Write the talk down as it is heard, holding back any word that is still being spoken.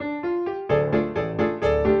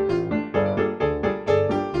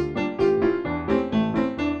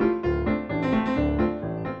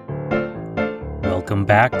Welcome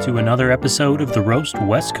back to another episode of the Roast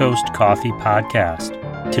West Coast Coffee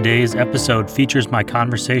Podcast. Today's episode features my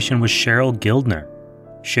conversation with Cheryl Guildner.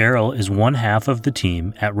 Cheryl is one half of the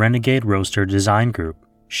team at Renegade Roaster Design Group.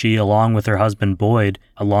 She, along with her husband Boyd,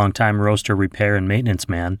 a longtime roaster repair and maintenance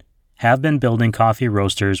man, have been building coffee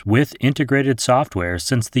roasters with integrated software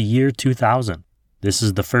since the year 2000. This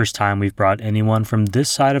is the first time we've brought anyone from this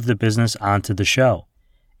side of the business onto the show.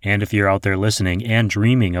 And if you're out there listening and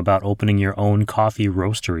dreaming about opening your own coffee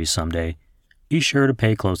roastery someday, be sure to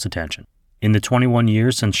pay close attention. In the 21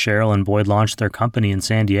 years since Cheryl and Boyd launched their company in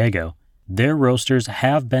San Diego, their roasters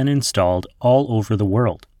have been installed all over the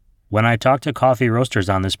world. When I talk to coffee roasters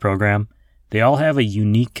on this program, they all have a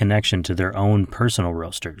unique connection to their own personal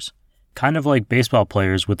roasters, kind of like baseball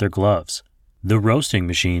players with their gloves. The roasting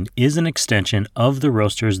machine is an extension of the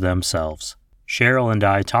roasters themselves. Cheryl and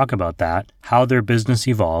I talk about that, how their business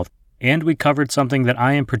evolved, and we covered something that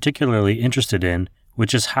I am particularly interested in,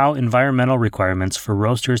 which is how environmental requirements for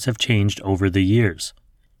roasters have changed over the years.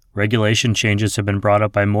 Regulation changes have been brought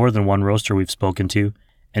up by more than one roaster we've spoken to,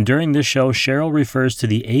 and during this show, Cheryl refers to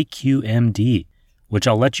the AQMD, which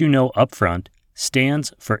I'll let you know upfront,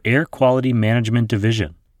 stands for Air Quality Management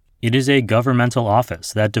Division. It is a governmental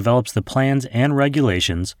office that develops the plans and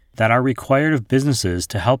regulations that are required of businesses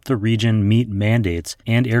to help the region meet mandates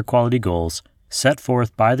and air quality goals set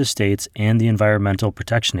forth by the states and the Environmental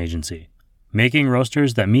Protection Agency. Making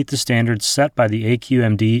roasters that meet the standards set by the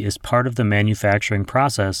AQMD is part of the manufacturing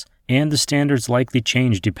process, and the standards likely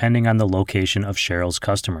change depending on the location of Cheryl's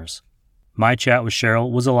customers. My chat with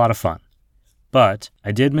Cheryl was a lot of fun. But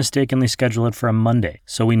I did mistakenly schedule it for a Monday,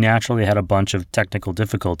 so we naturally had a bunch of technical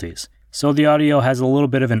difficulties. So the audio has a little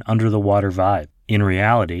bit of an under-the-water vibe. In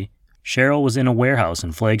reality, Cheryl was in a warehouse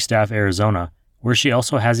in Flagstaff, Arizona, where she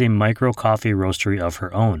also has a micro coffee roastery of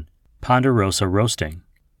her own, Ponderosa Roasting.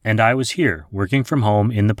 And I was here, working from home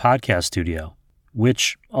in the podcast studio,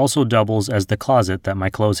 which also doubles as the closet that my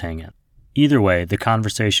clothes hang in. Either way, the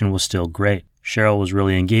conversation was still great. Cheryl was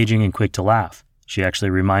really engaging and quick to laugh. She actually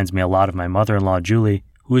reminds me a lot of my mother-in-law, Julie,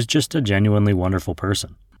 who is just a genuinely wonderful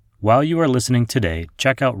person. While you are listening today,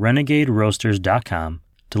 check out renegaderoasters.com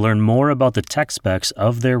to learn more about the tech specs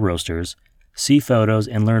of their roasters, see photos,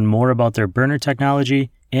 and learn more about their burner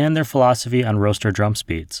technology and their philosophy on roaster drum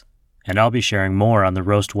speeds. And I'll be sharing more on the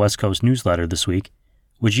Roast West Coast newsletter this week,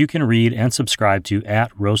 which you can read and subscribe to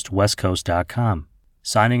at roastwestcoast.com.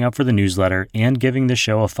 Signing up for the newsletter and giving the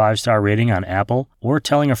show a 5-star rating on Apple or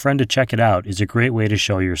telling a friend to check it out is a great way to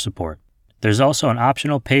show your support. There's also an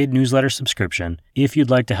optional paid newsletter subscription if you'd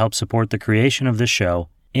like to help support the creation of this show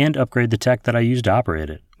and upgrade the tech that I use to operate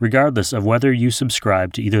it. Regardless of whether you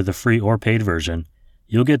subscribe to either the free or paid version,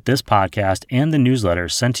 you'll get this podcast and the newsletter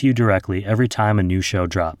sent to you directly every time a new show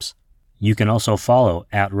drops. You can also follow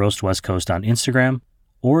at Roast West Coast on Instagram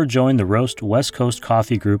or join the Roast West Coast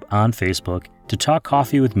Coffee Group on Facebook to talk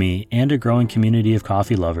coffee with me and a growing community of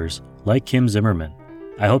coffee lovers like Kim Zimmerman.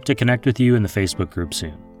 I hope to connect with you in the Facebook group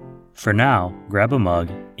soon. For now, grab a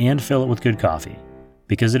mug and fill it with good coffee,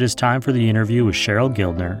 because it is time for the interview with Cheryl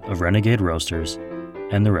Guildner of Renegade Roasters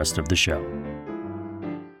and the rest of the show.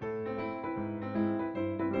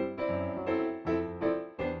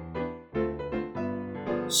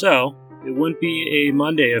 So, it wouldn't be a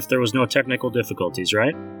Monday if there was no technical difficulties,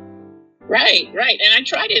 right? Right. And I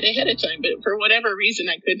tried it ahead of time, but for whatever reason,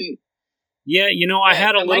 I couldn't. Yeah,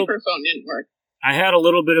 the microphone didn't work. I had a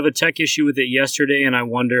little bit of a tech issue with it yesterday, and I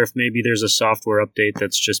wonder if maybe there's a software update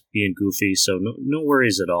that's just being goofy, so no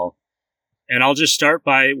worries at all. And I'll just start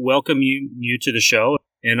by welcoming you to the show,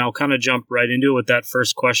 and I'll kind of jump right into it with that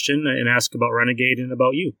first question and ask about Renegade and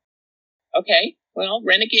about you. Okay. Well,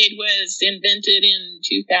 Renegade was invented in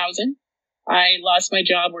 2000. I lost my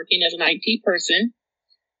job working as an IT person,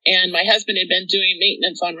 and my husband had been doing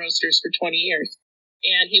maintenance on roasters for 20 years,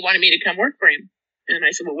 and he wanted me to come work for him. And I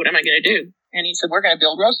said, well, what am I going to do? And he said, we're going to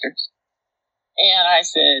build roasters. And I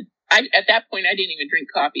said, at that point, I didn't even drink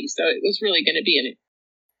coffee, so it was really going to be an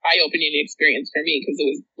eye-opening experience for me because it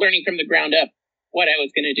was learning from the ground up what I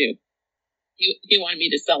was going to do. He wanted me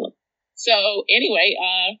to sell them. So anyway,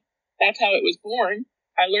 that's how it was born.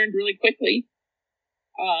 I learned really quickly.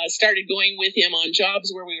 Started going with him on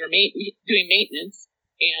jobs where we were doing maintenance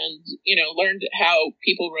and, learned how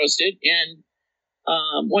people roasted. And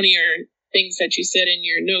one of your things that you said in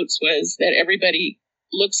your notes was that everybody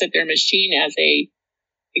looks at their machine as a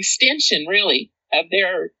extension, really, of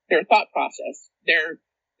their thought process, their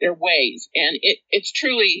ways. And it's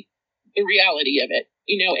truly the reality of it.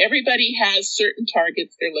 Everybody has certain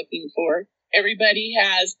targets they're looking for. Everybody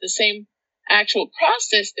has the same actual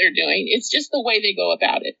process they're doing. It's just the way they go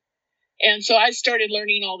about it. And so I started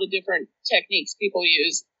learning all the different techniques people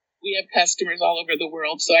use. We have customers all over the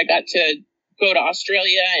world. So I got to go to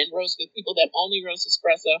Australia and roast with people that only roast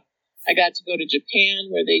espresso. I got to go to Japan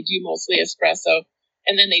where they do mostly espresso.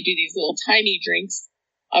 And then they do these little tiny drinks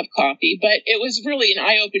of coffee. But it was really an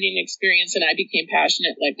eye-opening experience, and I became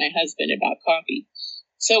passionate like my husband about coffee.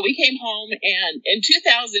 So we came home, and in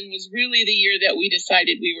 2000 was really the year that we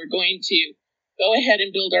decided we were going to go ahead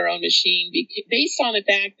and build our own machine based on the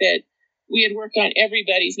fact that we had worked on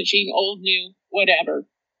everybody's machine, old, new, whatever.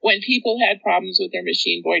 When people had problems with their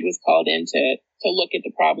machine, Boyd was called in to look at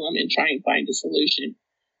the problem and try and find a solution.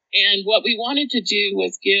 And what we wanted to do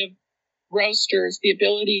was give roasters the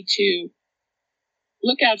ability to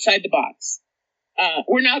look outside the box.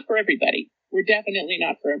 We're not for everybody. We're definitely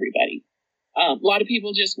not for everybody. A lot of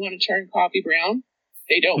people just want to turn coffee brown.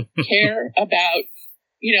 They don't care about,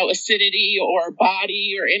 acidity or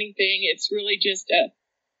body or anything. It's really just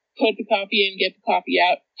put the coffee in, get the coffee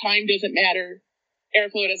out. Time doesn't matter.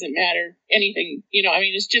 Airflow doesn't matter. Anything,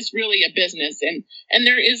 it's just really a business. And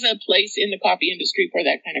there is a place in the coffee industry for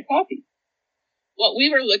that kind of coffee. What we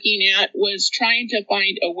were looking at was trying to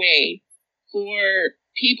find a way for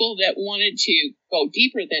people that wanted to go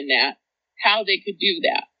deeper than that, how they could do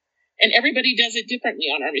that. And everybody does it differently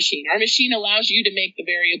on our machine. Our machine allows you to make the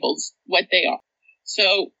variables what they are.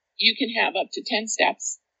 So you can have up to 10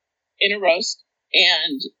 steps in a roast.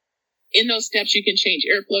 And in those steps, you can change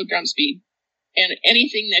airflow, drum speed, and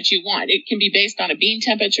anything that you want. It can be based on a bean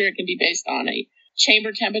temperature. It can be based on a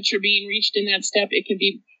chamber temperature being reached in that step. It can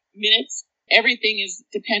be minutes. Everything is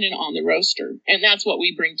dependent on the roaster. And that's what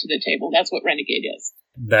we bring to the table. That's what Renegade is.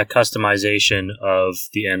 That customization of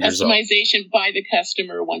the end result. Customization by the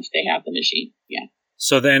customer once they have the machine. Yeah.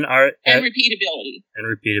 So then and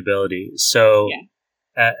repeatability. So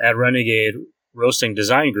at Renegade Roasting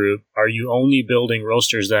Design Group, are you only building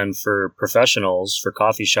roasters then for professionals, for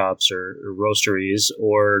coffee shops or roasteries,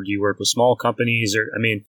 or do you work with small companies? Or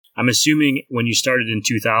I'm assuming when you started in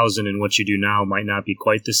 2000 and what you do now might not be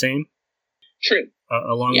quite the same. True.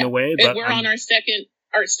 Along the way, but we're on our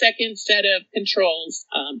second set of controls.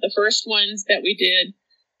 The first ones that we did,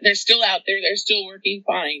 they're still out there. They're still working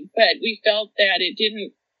fine, but we felt that it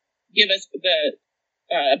didn't give us the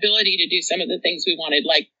ability to do some of the things we wanted,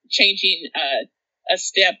 like changing a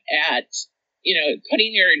step at,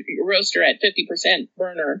 putting your roaster at 50%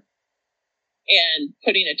 burner and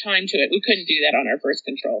putting a time to it. We couldn't do that on our first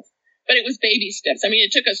controls, but it was baby steps.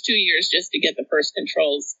 It took us 2 years just to get the first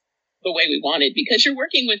controls the way we wanted, because you're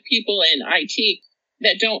working with people in IT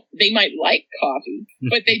that they might like coffee,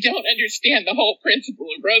 but they don't understand the whole principle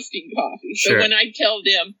of roasting coffee. So when I tell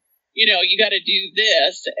them, you got to do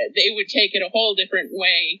this, they would take it a whole different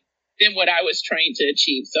way than what I was trying to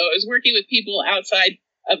achieve. So I was working with people outside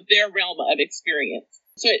of their realm of experience.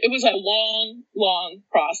 So it was a long, long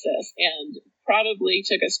process, and probably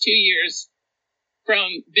took us 2 years from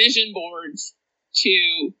vision boards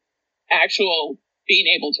to actual being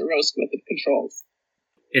able to roast with the controls.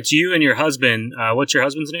 It's you and your husband. What's your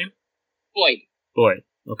husband's name? Boyd.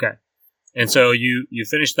 Okay. And so you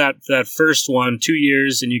finished that first one, 2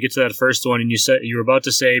 years, and you get to that first one, and you were about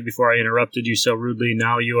to say, before I interrupted you so rudely,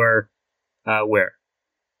 now you are where?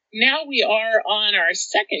 Now we are on our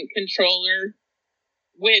second controller,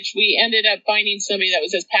 which we ended up finding somebody that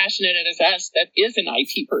was as passionate as us that is an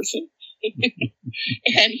IT person.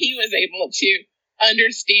 And he was able to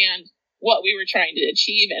understand what we were trying to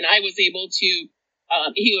achieve, and I was able to,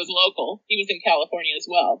 he was local. He was in California as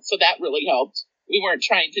well, so that really helped. We weren't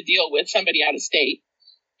trying to deal with somebody out of state.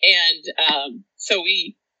 And so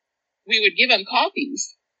we would give him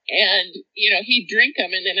coffees, and, he'd drink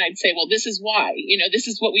them, and then I'd say, well, this is why. This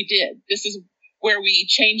is what we did. This is where we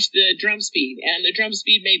changed the drum speed, and the drum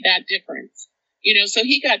speed made that difference. So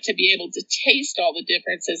he got to be able to taste all the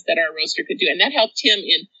differences that our roaster could do, and that helped him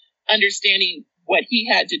in understanding what he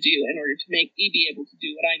had to do in order to make me be able to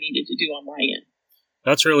do what I needed to do on my end.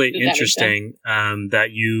 That's really interesting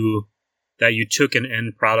that you took an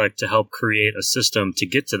end product to help create a system to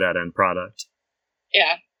get to that end product.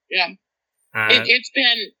 Yeah. It's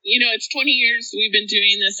been, it's 20 years we've been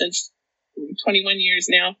doing this, since 21 years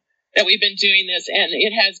now that we've been doing this, and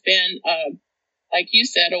it has been, like you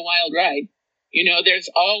said, a wild ride. There's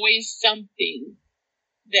always something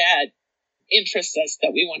that interests us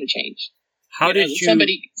that we want to change.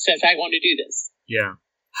 Somebody says, I want to do this. Yeah.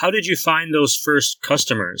 How did you find those first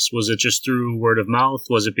customers? Was it just through word of mouth?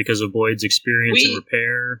 Was it because of Boyd's experience in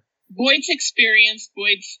repair? Boyd's experience,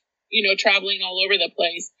 traveling all over the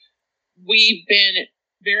place. We've been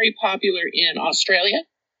very popular in Australia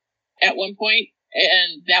at one point,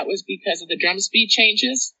 and that was because of the drum speed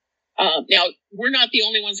changes. Now, we're not the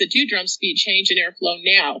only ones that do drum speed change and airflow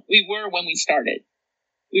now. We were when we started.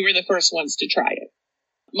 We were the first ones to try it.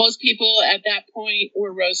 Most people at that point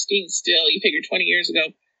were roasting still. You figure 20 years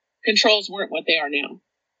ago, controls weren't what they are now.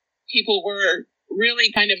 People were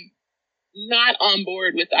really kind of not on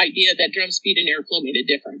board with the idea that drum speed and airflow made a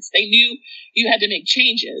difference. They knew you had to make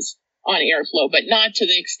changes on airflow, but not to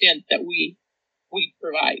the extent that we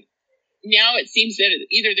provide. Now it seems that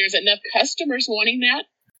either there's enough customers wanting that,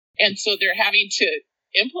 and so they're having to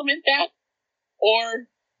implement that, or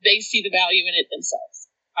they see the value in it themselves.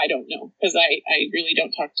 I don't know, because I really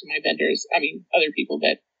don't talk to my vendors. I mean, other people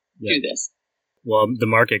that do this. Well, the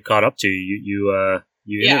market caught up to you.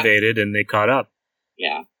 You innovated, and they caught up.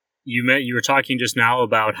 Yeah. You were talking just now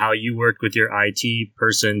about how you worked with your IT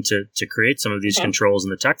person to create some of these controls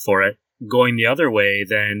and the tech for it. Going the other way,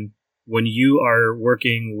 then, when you are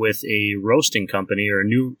working with a roasting company or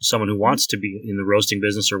someone who wants to be in the roasting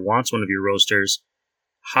business or wants one of your roasters,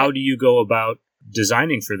 how do you go about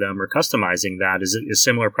designing for them or customizing that? Is it a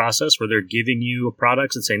similar process where they're giving you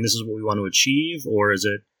products and saying this is what we want to achieve, or is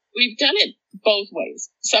it? We've done it both ways.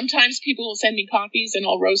 Sometimes people will send me copies and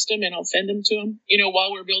I'll roast them and I'll send them to them,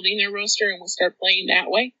 while we're building their roaster, and we'll start playing that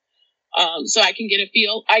way. So I can get a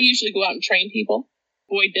feel. I usually go out and train people.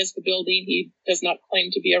 Boyd does the building. He does not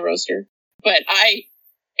claim to be a roaster, but I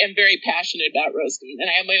am very passionate about roasting, and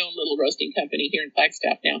I have my own little roasting company here in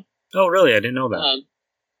Flagstaff now. Oh, really? I didn't know that.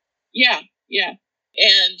 Yeah.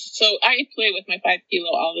 And so I play with my 5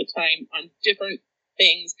 kilo all the time on different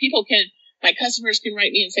things. My customers can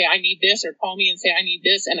write me and say, I need this, or call me and say, I need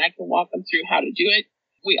this, and I can walk them through how to do it.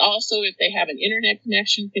 We also, if they have an internet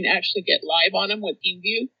connection, can actually get live on them with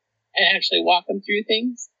TeamView and actually walk them through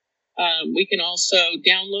things. We can also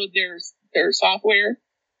download their software.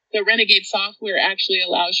 The Renegade software actually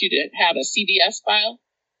allows you to have a CVS file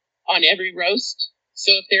on every roast.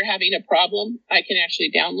 So if they're having a problem, I can actually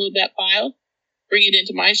download that file, bring it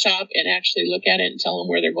into my shop, and actually look at it and tell them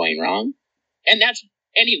where they're going wrong. And that's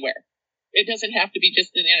anywhere. It doesn't have to be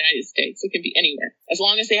just in the United States. It can be anywhere, as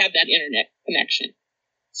long as they have that internet connection.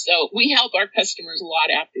 So we help our customers a lot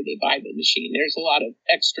after they buy the machine. There's a lot of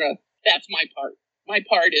extra. That's my part. My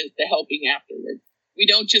part is the helping afterward. We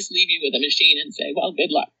don't just leave you with a machine and say, well,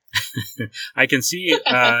 good luck. I can see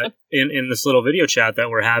in this little video chat that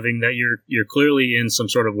we're having that you're clearly in some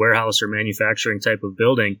sort of warehouse or manufacturing type of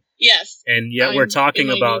building. Yes. And yet we're talking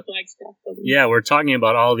about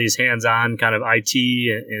all these hands-on kind of IT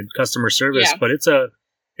and customer service, but it's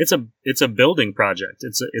a building project.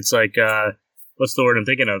 It's like what's the word I'm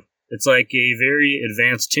thinking of? It's like a very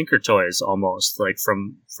advanced Tinker Toys almost, like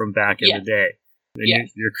from back in the day. And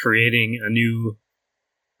you're creating a new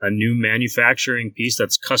manufacturing piece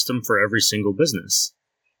that's custom for every single business.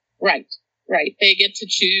 Right. They get to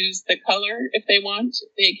choose the color if they want.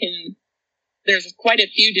 There's quite a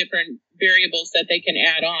few different variables that they can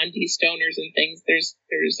add on, destoners and things. There's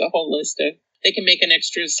a whole list of, they can make an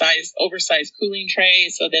extra oversized cooling tray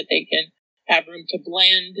so that they can have room to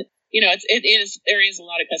blend. There is a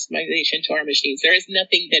lot of customization to our machines. There is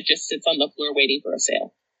nothing that just sits on the floor waiting for a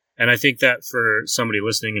sale. And I think that for somebody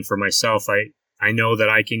listening and for myself, I know that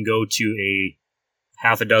I can go to a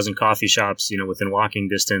half a dozen coffee shops, within walking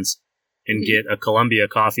distance and get a Columbia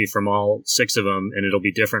coffee from all 6 of them, and it'll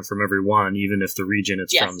be different from every one, even if the region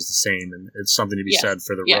it's from is the same. And it's something to be said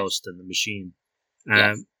for the roast and the machine.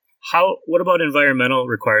 What about environmental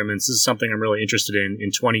requirements? This is something I'm really interested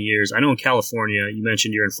in 20 years. I know in California, you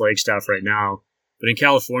mentioned you're in Flagstaff right now, but in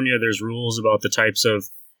California, there's rules about the types of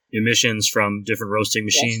emissions from different roasting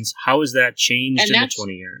machines. How has that changed in the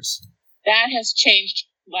 20 years? That has changed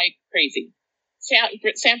like crazy.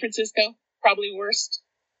 San Francisco, probably worst.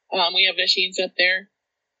 We have machines up there.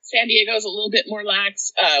 San Diego's a little bit more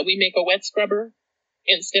lax. We make a wet scrubber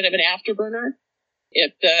instead of an afterburner.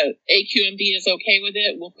 If the AQMD is okay with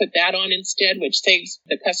it, we'll put that on instead, which saves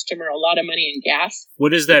the customer a lot of money in gas.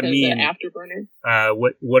 What does that mean? The afterburner.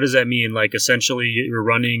 What does that mean? Like essentially, you're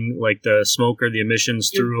running like the smoke or the emissions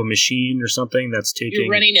through a machine or something that's taking.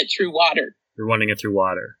 You're running it through water. You're running it through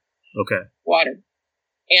water. Okay. Water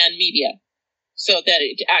and media, so that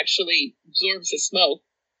it actually absorbs the smoke,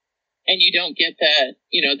 and you don't get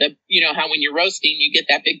how when you're roasting you get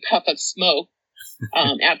that big puff of smoke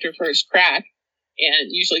after first crack.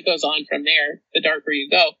 And usually goes on from there, the darker you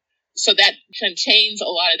go. So that contains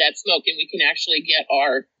a lot of that smoke, and we can actually get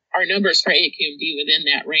our numbers for AQMD within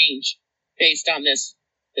that range based on this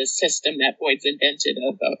system that Boyd's invented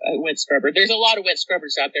of a wet scrubber. There's a lot of wet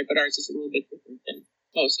scrubbers out there, but ours is a little bit different than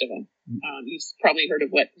most of them. You've probably heard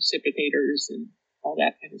of wet precipitators and all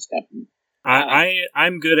that kind of stuff.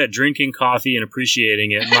 I'm good at drinking coffee and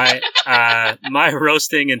appreciating it. My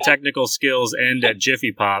roasting and technical skills end at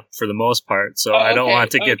Jiffy Pop for the most part, so I don't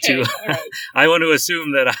want to get too. Right. I want to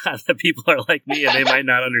assume that the people are like me and they might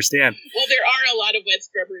not understand. Well, there are a lot of wet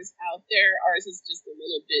scrubbers out there. Ours is just a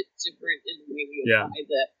little bit different in the way we apply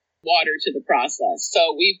the water to the process.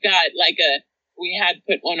 So we've got we had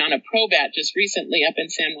put one on a Probat just recently up in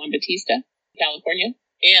San Juan Bautista, California.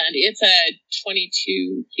 And it's a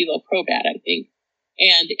 22 kilo Probat, I think.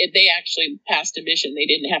 And they actually passed emission. They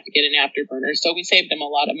didn't have to get an afterburner. So we saved them a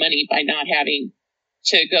lot of money by not having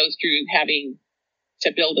to go through having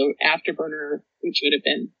to build an afterburner, which would have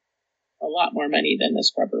been a lot more money than the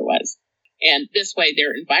scrubber was. And this way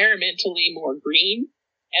they're environmentally more green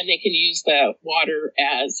and they can use the water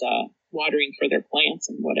as watering for their plants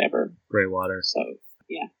and whatever. Great water. So,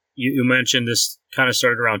 yeah. You mentioned this kind of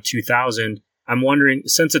started around 2000. I'm wondering,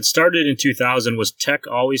 since it started in 2000, was tech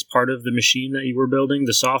always part of the machine that you were building,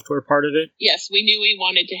 the software part of it? Yes, we knew we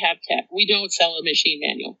wanted to have tech. We don't sell a machine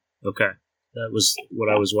manual. Okay. That was what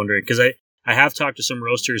I was wondering. Because I have talked to some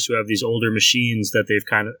roasters who have these older machines that they've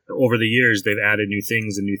kind of, over the years, they've added new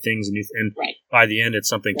things, and by the end, it's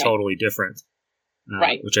something totally different,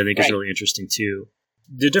 which I think is really interesting, too.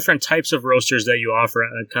 The different types of roasters that you offer,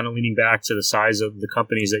 kind of leaning back to the size of the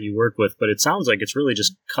companies that you work with, but it sounds like it's really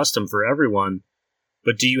just custom for everyone.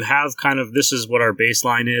 But do you have kind of, this is what our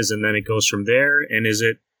baseline is, and then it goes from there? And is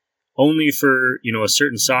it only for, a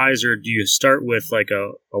certain size, or do you start with like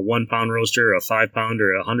a 1 pound roaster, a 5 pound,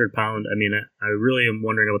 or a 100 pound? I mean, I really am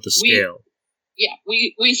wondering about the scale.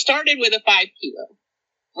 We started with a 5 kilo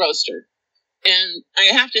roaster. And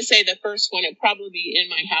I have to say the first one would probably be in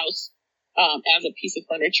my house. As a piece of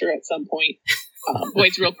furniture at some point.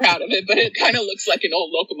 Boyd's real proud of it, but it kind of looks like an old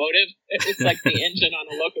locomotive. It's like the engine on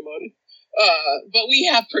a locomotive. But we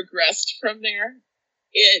have progressed from there.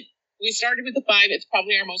 We started with the 5. It's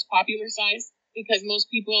probably our most popular size because most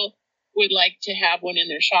people would like to have one in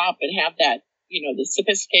their shop and have that, the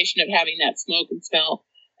sophistication of having that smoke and smell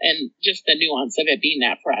and just the nuance of it being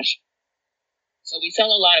that fresh. So we sell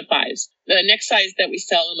a lot of 5s. The next size that we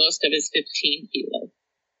sell the most of is 15 kilo.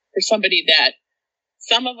 For somebody that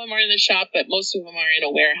some of them are in the shop, but most of them are in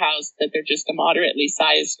a warehouse, that they're just a moderately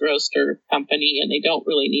sized roaster company and they don't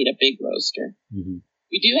really need a big roaster. Mm-hmm.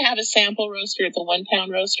 We do have a sample roaster. It's a 1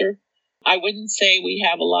 pound roaster. I wouldn't say we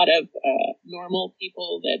have a lot of normal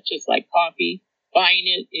people that just like coffee. Buying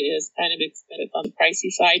it is kind of expensive on the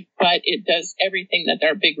pricey side, but it does everything that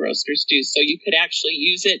our big roasters do. So you could actually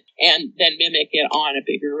use it and then mimic it on a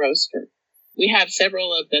bigger roaster. We have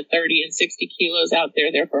several of the 30 and 60 kilos out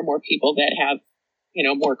there. They're for more people that have,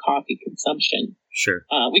 more coffee consumption. Sure.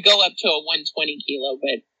 We go up to a 120 kilo,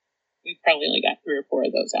 but we've probably only got 3 or 4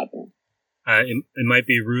 of those out there. It might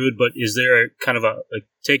be rude, but is there a kind of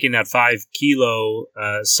taking that 5 kilo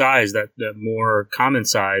size, that more common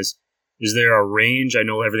size, is there a range? I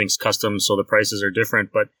know everything's custom, so the prices are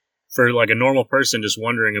different, but for like a normal person just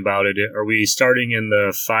wondering about it, are we starting in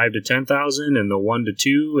the 5 to 10,000 and the 1 to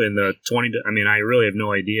 2 and the 20 to, I really have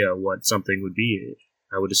no idea what something would be.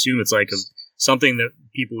 I would assume it's like something that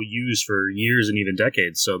people use for years and even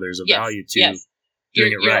decades. So there's a value to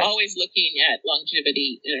doing it right. You're always looking at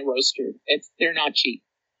longevity in a roaster. They're not cheap.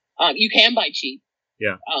 You can buy cheap.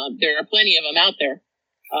 Yeah. There are plenty of them out there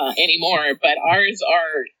anymore, but ours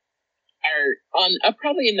are on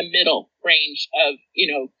probably in the middle range of,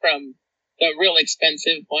 from the real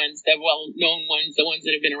expensive ones, the well-known ones, the ones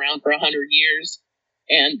that have been around for 100 years.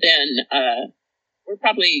 And then we're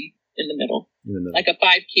probably in the middle. Like a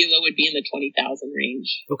 5 kilo would be in the 20,000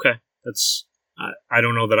 range. Okay. That's, I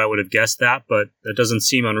don't know that I would have guessed that, but that doesn't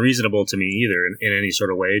seem unreasonable to me either in any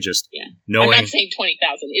sort of way. Just knowing. I'm not saying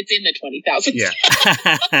 20,000. It's in the 20,000.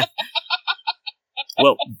 Yeah.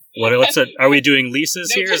 Well, what's it? Are we doing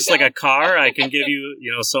leases here? It's like a car. I can give you,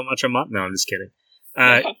 so much a month. No, I'm just kidding.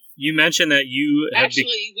 You mentioned that you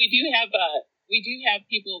actually we do have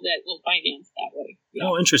people that will finance that way.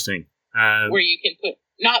 Oh, interesting. Where you can put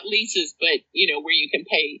not leases, but where you can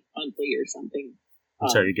pay monthly or something.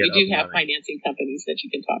 So you get. We do have financing companies that you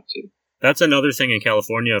can talk to. That's another thing in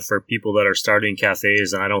California for people that are starting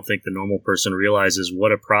cafes, and I don't think the normal person realizes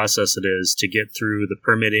what a process it is to get through the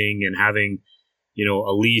permitting and having,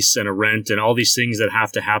 a lease and a rent and all these things that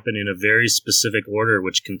have to happen in a very specific order,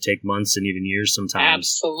 which can take months and even years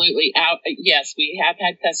sometimes. Absolutely. Yes, we have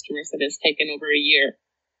had customers that has taken over a year.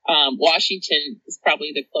 Washington is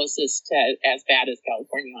probably the closest to as bad as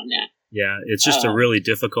California on that. Yeah, it's just a really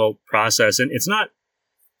difficult process. And it's not,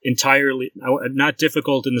 entirely not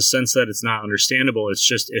difficult in the sense that it's not understandable. It's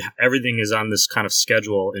just everything is on this kind of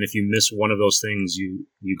schedule, and if you miss one of those things, you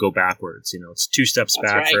go backwards. It's 2 steps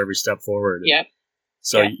That's back right. for every step forward. Yep.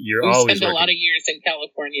 So yep. you're we always spent a lot of years in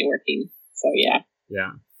California working. So yeah.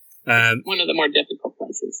 One of the more difficult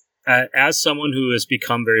places. As someone who has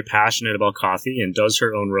become very passionate about coffee and does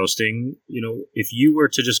her own roasting, if you were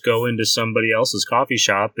to just go into somebody else's coffee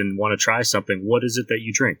shop and want to try something, what is it that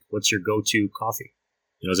you drink? What's your go-to coffee?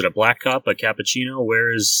 Is it a black cup, a cappuccino?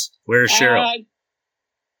 Where is Cheryl?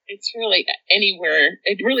 It's really anywhere.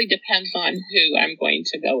 It really depends on who I'm going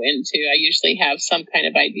to go into. I usually have some kind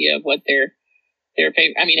of idea of what their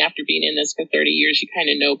favorite. I mean, after being in this for 30 years, you kind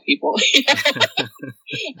of know people.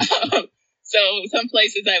 So some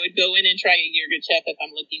places I would go in and try a Yirgacheffe if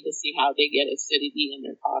I'm looking to see how they get acidity in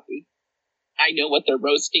their coffee. I know what they're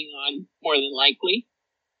roasting on more than likely.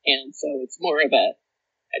 And so it's more of a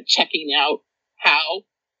checking out how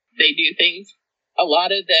they do things. A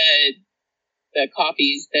lot of the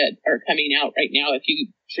coffees that are coming out right now, if you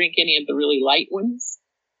drink any of the really light ones,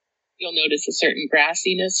 you'll notice a certain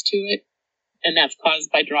grassiness to it. And that's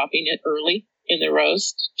caused by dropping it early in the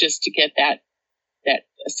roast just to get that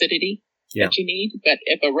acidity that you need. But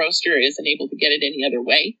if a roaster isn't able to get it any other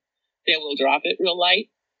way, they will drop it real light.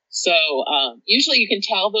 So usually you can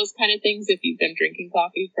tell those kind of things if you've been drinking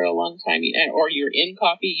coffee for a long time, or you're in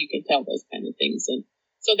coffee, you can tell those kind of things. And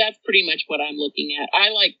so that's pretty much what I'm looking at.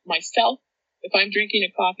 I like myself, if I'm drinking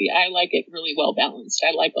a coffee, I like it really well balanced.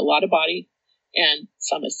 I like a lot of body and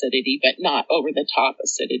some acidity, but not over the top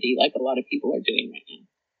acidity like a lot of people are doing right now.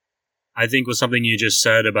 I think was something you just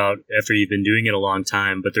said about after you've been doing it a long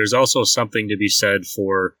time, but there's also something to be said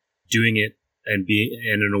for doing it and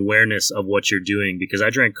an awareness of what you're doing, because I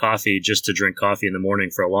drank coffee just to drink coffee in the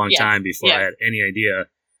morning for a long time before I had any idea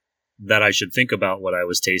that I should think about what I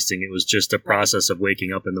was tasting. It was just a process of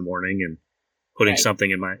waking up in the morning and putting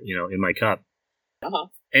something in my cup. Uh-huh.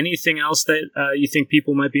 Anything else that you think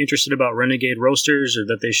people might be interested about Renegade Roasters, or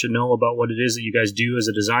that they should know about what it is that you guys do as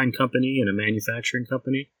a design company and a manufacturing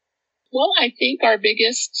company? Well, I think our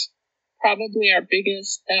biggest, what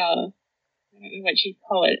you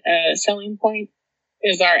call it, selling point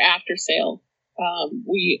is our after sale.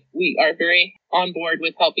 We are very on board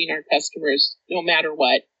with helping our customers no matter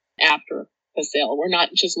what after the sale. We're not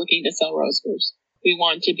just looking to sell roasters. We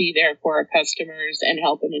want to be there for our customers and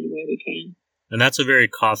help in any way we can. And that's a very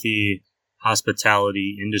coffee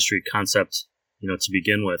hospitality industry concept, to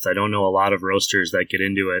begin with. I don't know a lot of roasters that get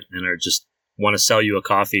into it and are just want to sell you a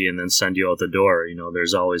coffee and then send you out the door.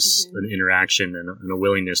 There's always an interaction and a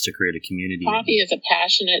willingness to create a community. Coffee is a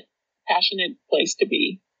passionate place to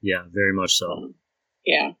be. Yeah, very much so.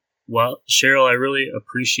 Yeah. Well, Cheryl, I really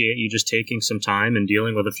appreciate you just taking some time and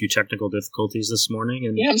dealing with a few technical difficulties this morning.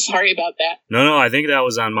 And I'm sorry about that. No, I think that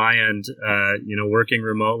was on my end. Working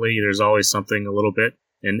remotely, there's always something a little bit.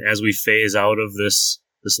 And as we phase out of this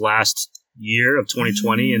last year of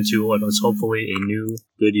 2020 into what is hopefully a new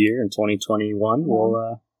good year in 2021,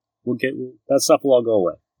 we'll get that stuff will all go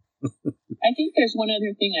away. I think there's one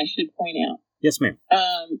other thing I should point out. Yes, ma'am.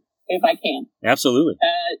 If I can. Absolutely.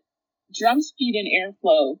 Drum speed and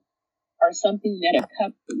airflow are something that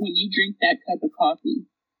when you drink that cup of coffee,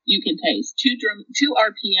 you can taste. 2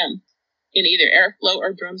 RPM in either airflow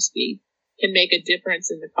or drum speed can make a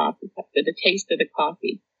difference in the coffee, the taste of the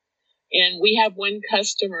coffee. And we have one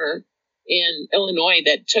customer in Illinois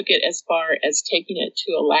that took it as far as taking it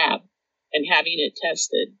to a lab and having it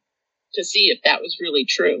tested to see if that was really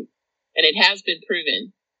true. And it has been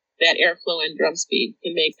proven that airflow and drum speed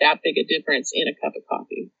can make that big a difference in a cup of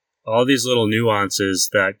coffee. All these little nuances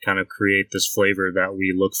that kind of create this flavor that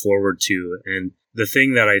we look forward to. And the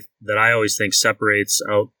thing that I always think separates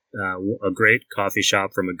out a great coffee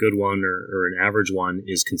shop from a good one or an average one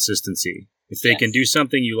is consistency. If they can do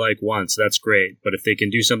something you like once, that's great. But if they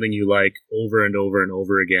can do something you like over and over and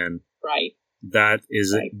over again, that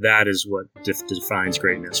is what defines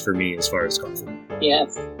greatness for me as far as coffee.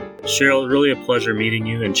 Yes. Cheryl, really a pleasure meeting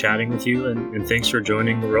you and chatting with you, and thanks for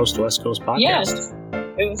joining the Roast West Coast podcast. Yes,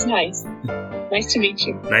 it was nice. Nice to meet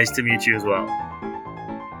you. Nice to meet you as well.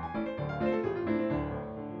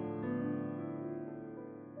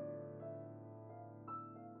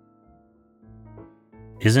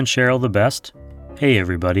 Isn't Cheryl the best? Hey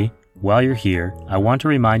everybody, while you're here, I want to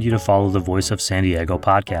remind you to follow the Voice of San Diego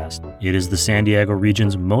podcast. It is the San Diego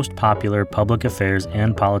region's most popular public affairs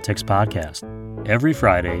and politics podcast. Every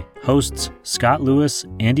Friday, hosts Scott Lewis,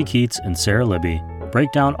 Andy Keats, and Sarah Libby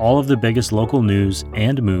break down all of the biggest local news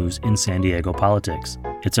and moves in San Diego politics.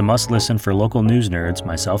 It's a must-listen for local news nerds,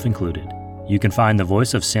 myself included. You can find the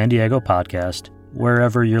Voice of San Diego podcast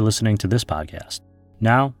wherever you're listening to this podcast.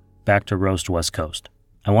 Now, back to Roast West Coast.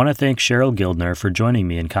 I want to thank Cheryl Guildner for joining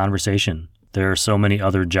me in conversation. There are so many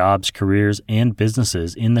other jobs, careers, and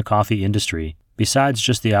businesses in the coffee industry besides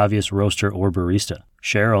just the obvious roaster or barista.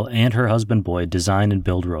 Cheryl and her husband Boyd design and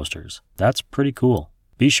build roasters. That's pretty cool.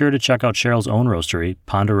 Be sure to check out Cheryl's own roastery,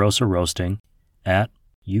 Ponderosa Roasting, at,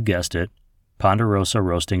 you guessed it,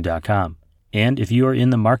 ponderosaroasting.com. And if you are in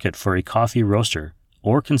the market for a coffee roaster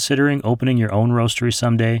or considering opening your own roastery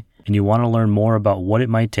someday and you want to learn more about what it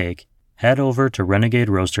might take, head over to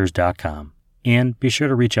renegaderoasters.com. And be sure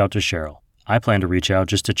to reach out to Cheryl. I plan to reach out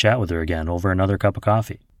just to chat with her again over another cup of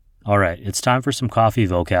coffee. All right, it's time for some coffee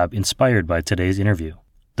vocab inspired by today's interview.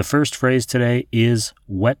 The first phrase today is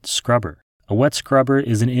wet scrubber. A wet scrubber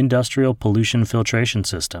is an industrial pollution filtration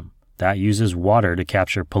system that uses water to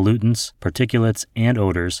capture pollutants, particulates, and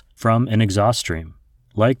odors from an exhaust stream,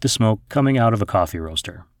 like the smoke coming out of a coffee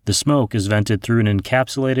roaster. The smoke is vented through an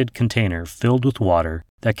encapsulated container filled with water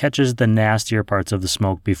that catches the nastier parts of the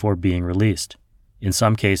smoke before being released. In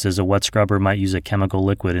some cases, a wet scrubber might use a chemical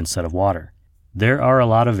liquid instead of water. There are a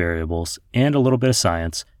lot of variables and a little bit of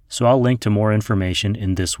science, so I'll link to more information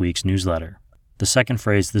in this week's newsletter. The second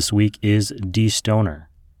phrase this week is de-stoner,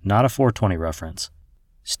 not a 420 reference.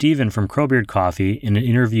 Stephen from Crowbeard Coffee, in an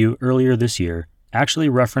interview earlier this year, actually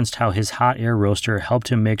referenced how his hot air roaster helped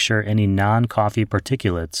him make sure any non-coffee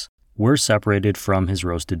particulates were separated from his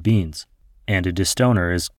roasted beans. And a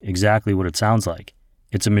de-stoner is exactly what it sounds like.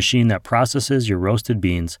 It's a machine that processes your roasted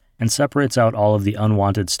beans and separates out all of the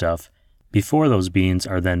unwanted stuff before those beans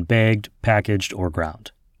are then bagged, packaged, or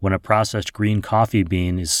ground. When a processed green coffee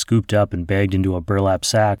bean is scooped up and bagged into a burlap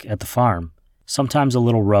sack at the farm, sometimes a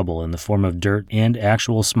little rubble in the form of dirt and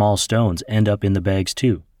actual small stones end up in the bags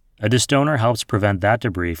too. A de-stoner helps prevent that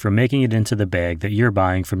debris from making it into the bag that you're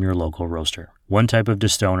buying from your local roaster. One type of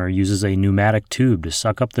de-stoner uses a pneumatic tube to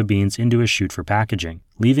suck up the beans into a chute for packaging,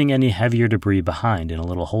 leaving any heavier debris behind in a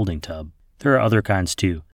little holding tub. There are other kinds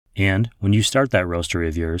too, and when you start that roastery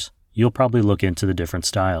of yours, you'll probably look into the different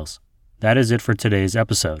styles. That is it for today's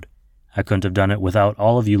episode. I couldn't have done it without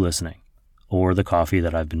all of you listening, or the coffee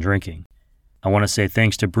that I've been drinking. I want to say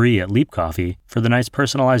thanks to Bree at Leap Coffee for the nice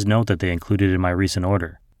personalized note that they included in my recent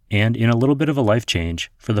order. And in a little bit of a life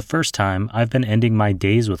change, for the first time, I've been ending my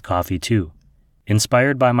days with coffee too.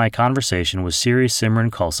 Inspired by my conversation with Siri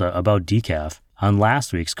Simran Khalsa about decaf on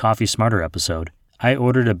last week's Coffee Smarter episode, I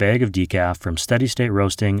ordered a bag of decaf from Steady State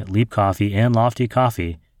Roasting, Leap Coffee, and Lofty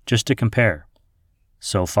Coffee just to compare.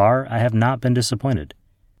 So far, I have not been disappointed,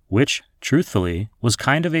 which, truthfully, was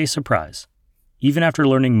kind of a surprise. Even after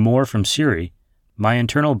learning more from Siri, my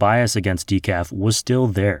internal bias against decaf was still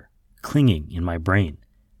there, clinging in my brain.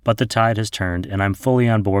 But the tide has turned and I'm fully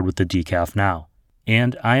on board with the decaf now.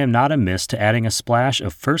 And I am not amiss to adding a splash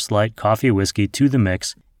of First Light coffee whiskey to the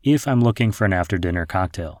mix if I'm looking for an after-dinner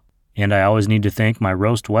cocktail. And I always need to thank my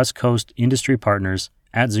Roast West Coast industry partners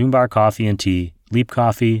at Zumbar Coffee and Tea, Leap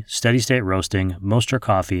Coffee, Steady State Roasting, Mostra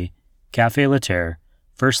Coffee, Café La Terre,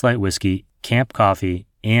 First Light Whiskey, Camp Coffee,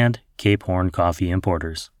 and Cape Horn Coffee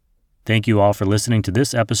Importers. Thank you all for listening to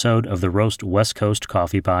this episode of the Roast West Coast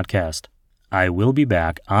Coffee Podcast. I will be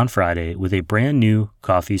back on Friday with a brand new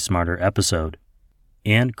Coffee Smarter episode.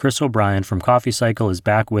 And Chris O'Brien from Coffee Cycle is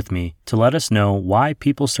back with me to let us know why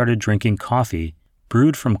people started drinking coffee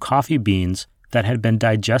brewed from coffee beans that had been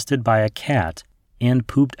digested by a cat and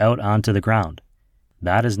pooped out onto the ground.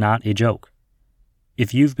 That is not a joke.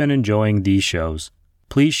 If you've been enjoying these shows,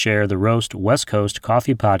 please share the Roast West Coast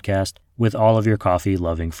Coffee Podcast with all of your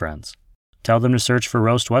coffee-loving friends. Tell them to search for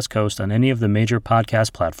Roast West Coast on any of the major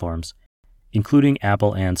podcast platforms, including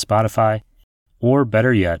Apple and Spotify, or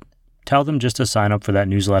better yet, tell them just to sign up for that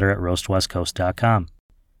newsletter at roastwestcoast.com.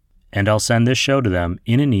 And I'll send this show to them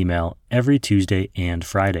in an email every Tuesday and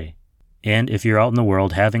Friday. And if you're out in the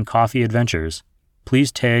world having coffee adventures,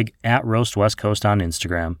 please tag at Roast West Coast on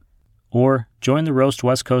Instagram, or join the Roast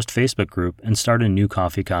West Coast Facebook group and start a new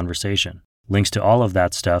coffee conversation. Links to all of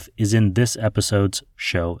that stuff is in this episode's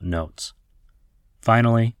show notes.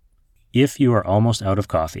 Finally, if you are almost out of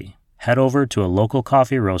coffee, head over to a local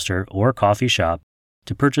coffee roaster or coffee shop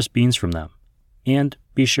to purchase beans from them. And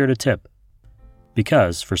be sure to tip.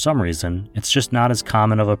 Because, for some reason, it's just not as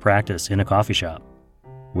common of a practice in a coffee shop.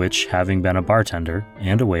 Which, having been a bartender,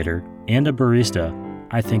 and a waiter, and a barista,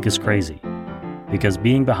 I think is crazy. Because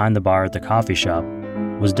being behind the bar at the coffee shop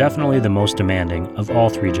was definitely the most demanding of all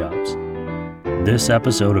three jobs. This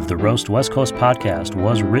episode of the Roast West Coast podcast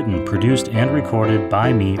was written, produced, and recorded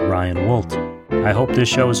by me, Ryan Wolt. I hope this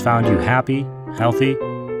show has found you happy, healthy,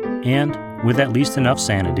 and with at least enough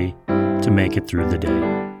sanity to make it through the day.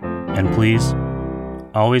 And please,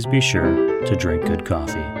 always be sure to drink good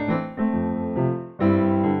coffee.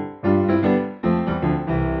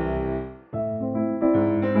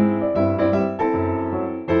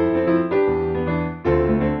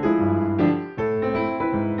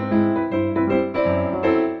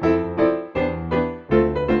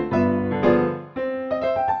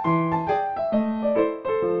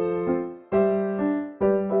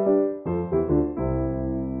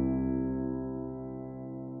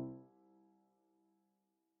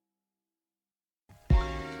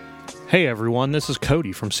 Hey everyone, this is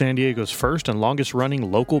Cody from San Diego's first and longest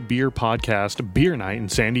running local beer podcast, Beer Night in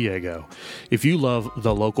San Diego. If you love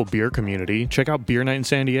the local beer community, check out Beer Night in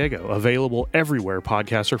San Diego, available everywhere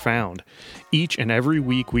podcasts are found. Each and every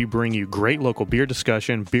week we bring you great local beer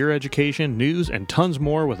discussion, beer education, news, and tons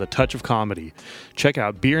more with a touch of comedy. Check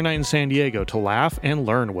out Beer Night in San Diego to laugh and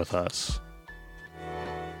learn with us.